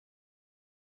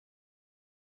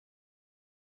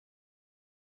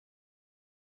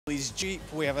Lee's Jeep,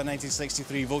 we have a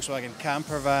 1963 Volkswagen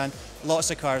camper van,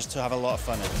 lots of cars to have a lot of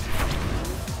fun in.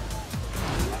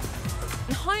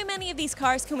 How many of these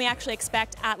cars can we actually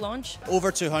expect at launch? Over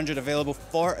 200 available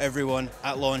for everyone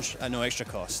at launch at no extra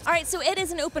cost. All right, so it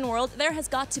is an open world. There has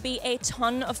got to be a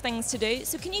ton of things to do.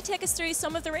 So can you take us through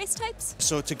some of the race types?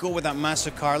 So to go with that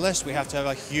massive car list, we have to have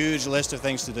a huge list of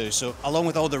things to do. So along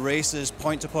with all the races,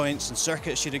 point-to-points and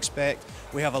circuits you'd expect,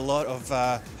 we have a lot of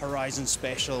Horizon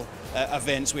special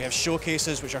events. We have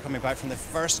showcases which are coming back from the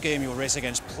first game. You'll race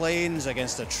against planes,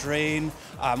 against a train.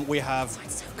 We have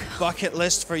bucket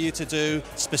lists for you to do,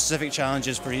 specific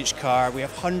challenges for each car. We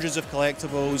have hundreds of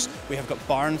collectibles. We have got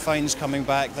barn finds coming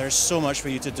back. There's so much for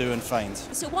you to do and find.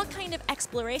 So what kind of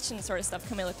exploration sort of stuff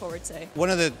can we look forward to? One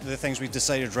of the things we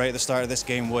decided right at the start of this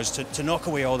game was to knock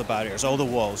away all the barriers, all the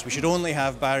walls. We should only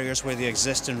have barriers where they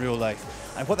exist in real life.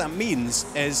 And what that means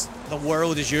is the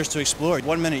world is yours to explore.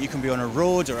 One minute you can be on a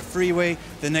road or a freeway,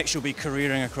 the next you'll be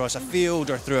careering across a field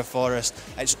or through a forest.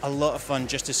 It's a lot of fun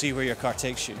just to see where your car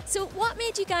takes you. So what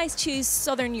made you guys choose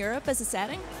Southern Europe as a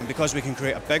setting? And because we can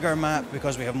create a bigger map,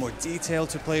 because we have more detail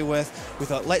to play with, we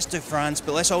thought let's do France,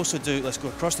 but let's go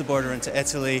across the border into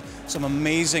Italy, some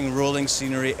amazing rolling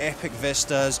scenery, epic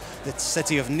vistas, the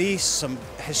city of Nice, some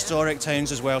historic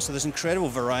towns as well, so there's incredible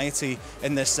variety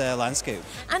in this landscape.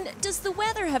 And does the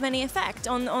weather have any effect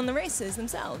on the races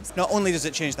themselves? Not only does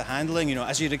it change the handling, you know,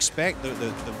 as you'd expect,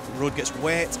 the road gets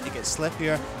wet, it gets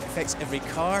slippier, it affects every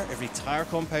car, every tyre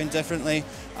compound differently,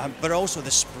 but also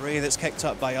the spray that's kicked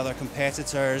up by other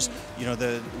competitors, you know,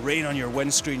 the rain on your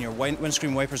windscreen, your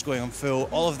windscreen wipers going on full,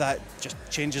 all of that just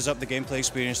changes up the gameplay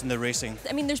experience in the racing.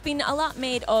 I mean, there's been a lot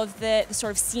made of the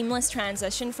sort of seamless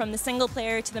transition from the single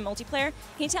player to the multiplayer.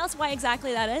 Can you tell us why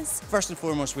exactly that is? First and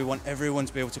foremost, we want everyone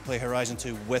to be able to play Horizon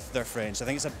 2 with their friends. I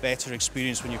think it's a better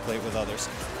experience when you play it with others.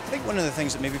 I think one of the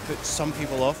things that maybe puts some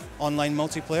people off online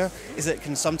multiplayer is that it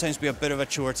can sometimes be a bit of a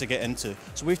chore to get into.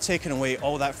 So we've taken away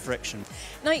all that friction.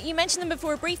 Now, you mentioned them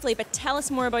before briefly, but tell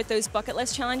us more about those bucket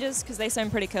list challenges, because they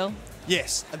sound pretty cool.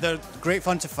 Yes, they're great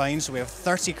fun to find. So we have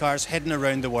 30 cars hidden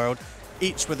around the world,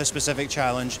 each with a specific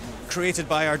challenge created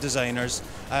by our designers.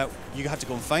 You have to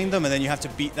go and find them, and then you have to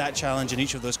beat that challenge in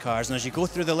each of those cars. And as you go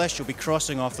through the list, you'll be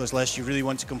crossing off those lists. You really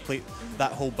want to complete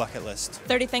that whole bucket list.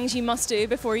 30 things you must do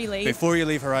before you leave. Before you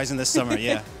leave Horizon this summer,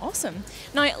 yeah. Awesome.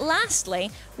 Now, lastly,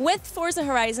 with Forza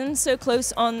Horizon so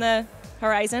close on the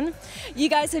horizon, you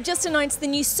guys have just announced the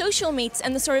new social meets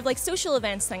and the sort of like social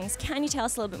events things. Can you tell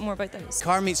us a little bit more about those?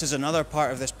 Car meets is another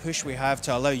part of this push we have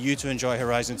to allow you to enjoy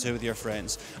Horizon 2 with your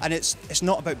friends. And it's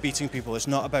not about beating people, it's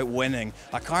not about winning.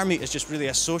 A car meet is just really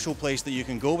a social place that you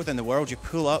can go within the world. You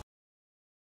pull up,